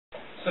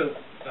So,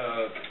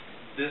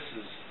 this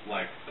is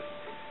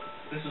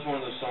one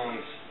of those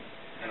songs,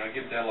 and I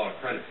give Dad a lot of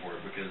credit for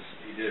it because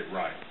he did it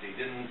right. He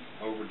didn't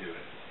overdo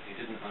it. He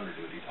didn't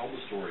underdo it. He told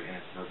the story, and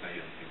it's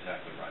verbatim,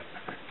 exactly right.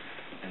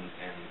 And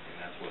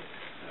that's what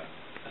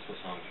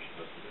songs are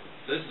supposed to do.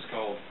 So this is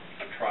called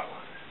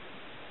Trotline.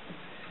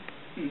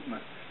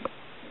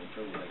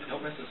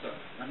 Don't mess this up.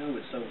 I know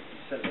it's so. You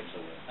set it up so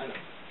well. I know.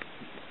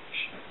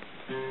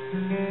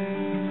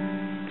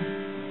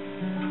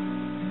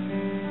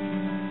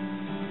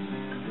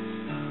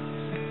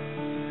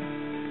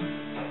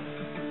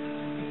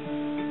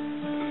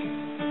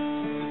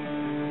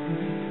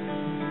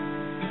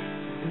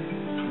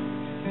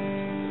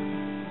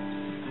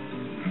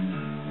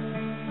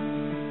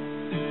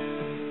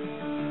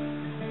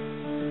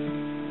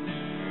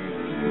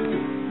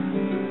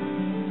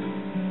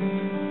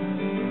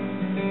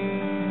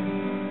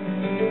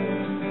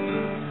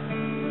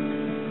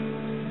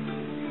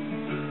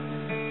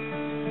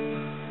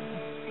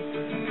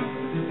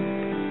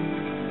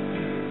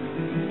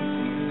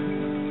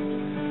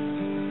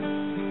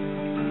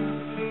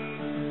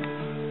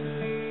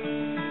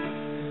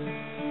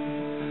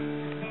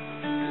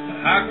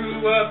 I grew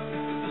up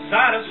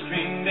beside a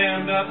stream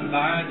dammed up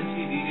by the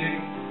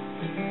TVA.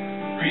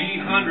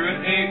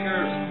 300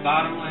 acres of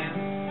bottom land,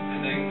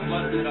 and they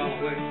flooded it all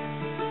away.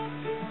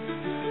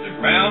 The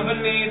ground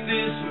beneath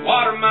this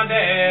water, my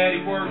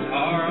daddy worked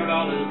hard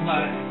all his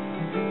life.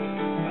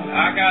 But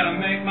I gotta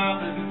make my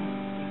living,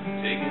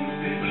 taking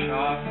fish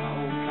off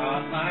my old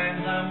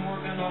trotlines. I'm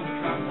working on the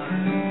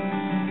trotlines.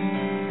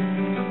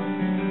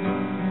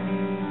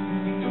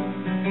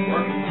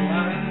 Working the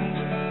line.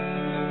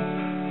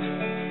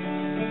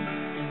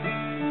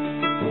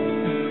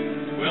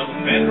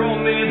 Federal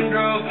men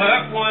drove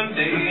up one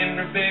day in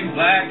their big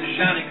black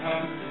shiny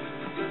car.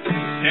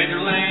 Said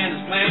your land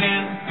is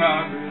planned for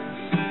progress,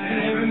 and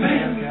every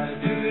man's gotta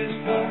do his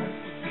part.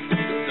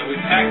 So we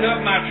packed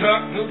up my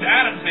truck, moved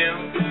out of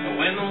town, but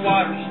when the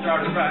water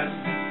started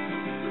rising,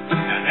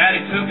 now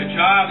Daddy took a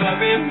job up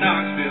in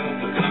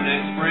Knoxville, but come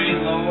next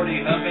spring, Lord,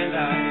 he up and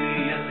died.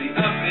 Yes, he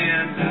up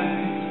and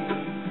died.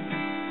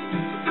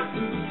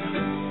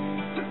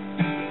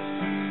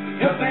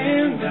 Up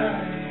and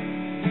died.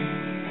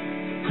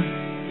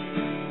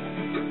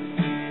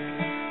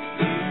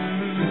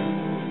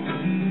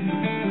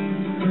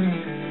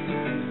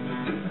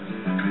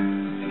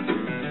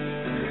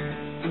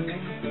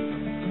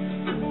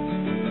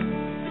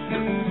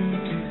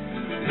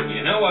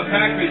 A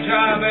factory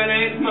job, it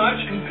ain't much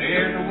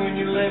compared to when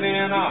you're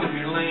living off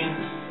your land.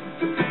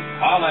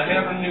 All I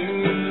ever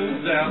knew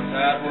was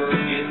outside work,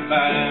 getting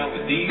by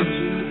with these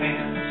two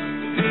hands.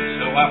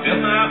 So I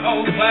built my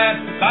old flat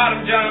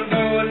bottom John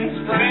Boat in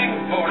spring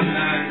of '49,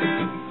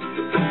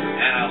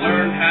 and I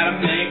learned how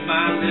to make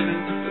my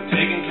living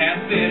taking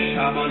catfish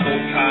off an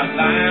old trot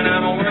line.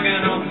 I'm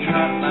working on the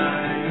trot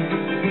line,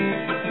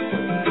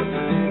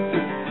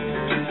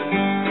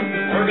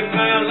 working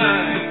my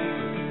line.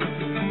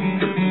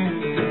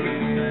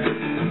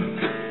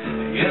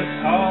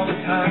 All the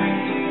time.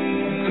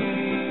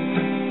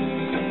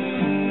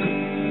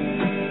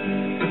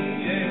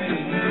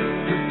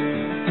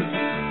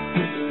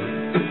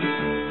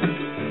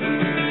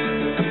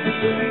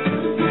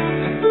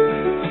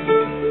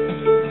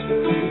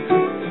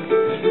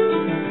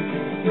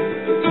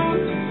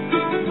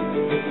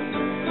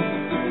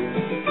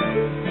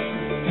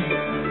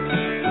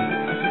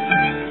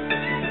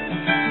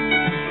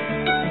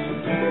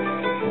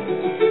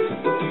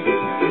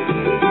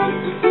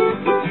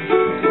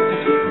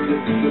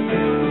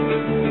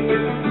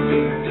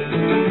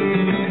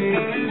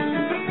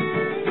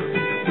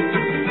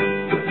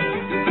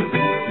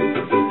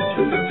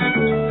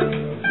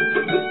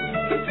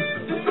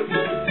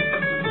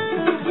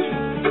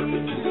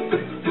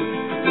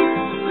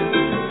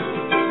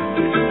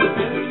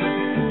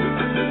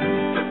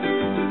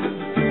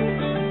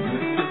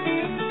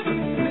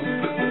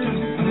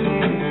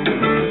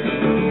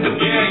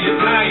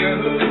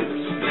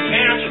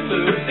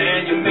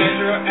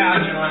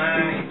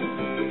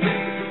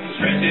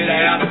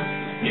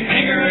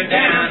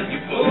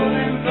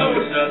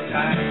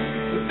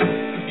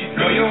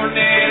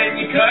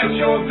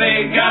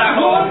 Got a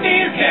whole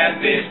new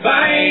catfish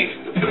bite.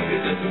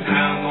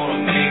 I'm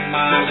gonna make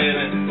my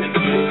living and put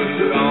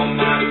food on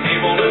my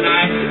table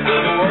tonight.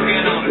 I'm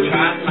working on a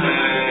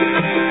trotline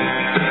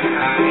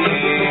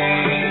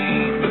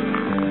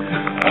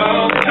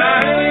all the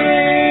time.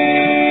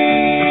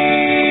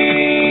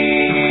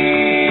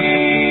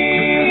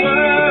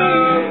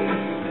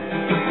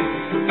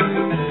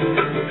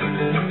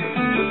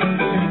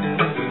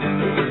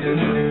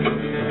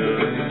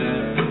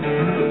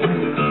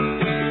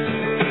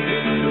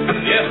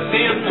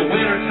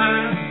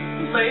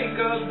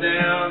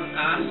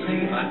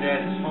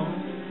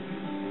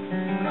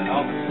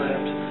 All that's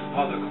left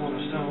are the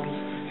cornerstones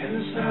and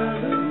the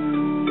silos.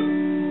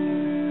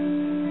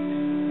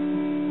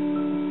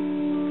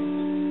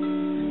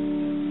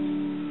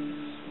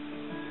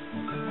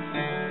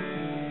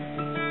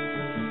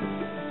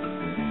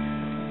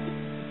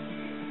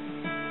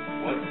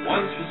 What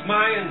once was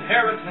my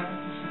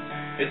inheritance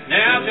It's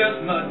now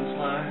just mud and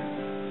slime,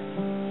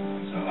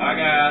 so I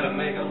gotta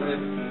make a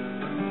living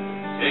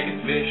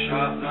taking fish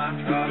off my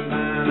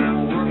trotline.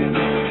 I'm working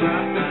on a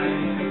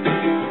trotline.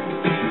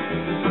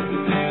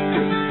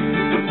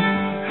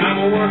 I'm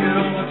working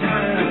on a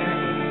time.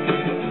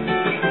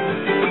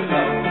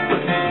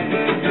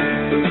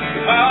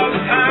 All the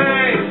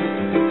time.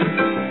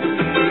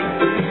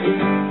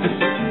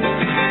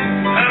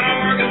 I'm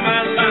working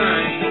my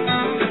line.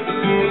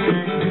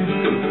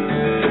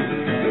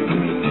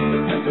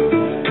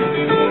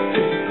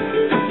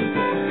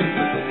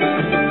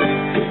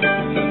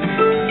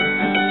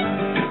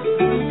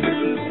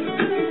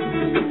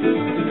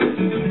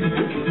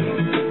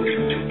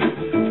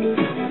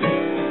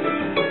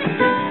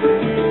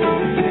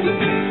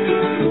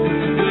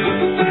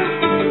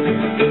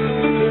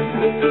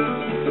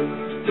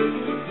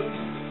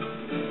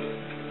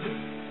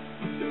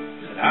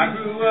 I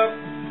grew up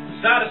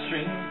beside a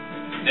stream,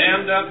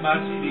 dammed up by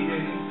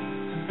CDA,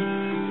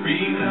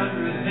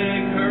 300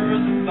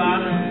 acres of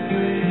bottom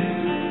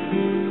land,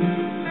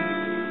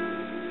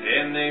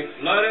 and they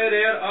flooded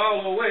it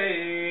all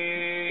away.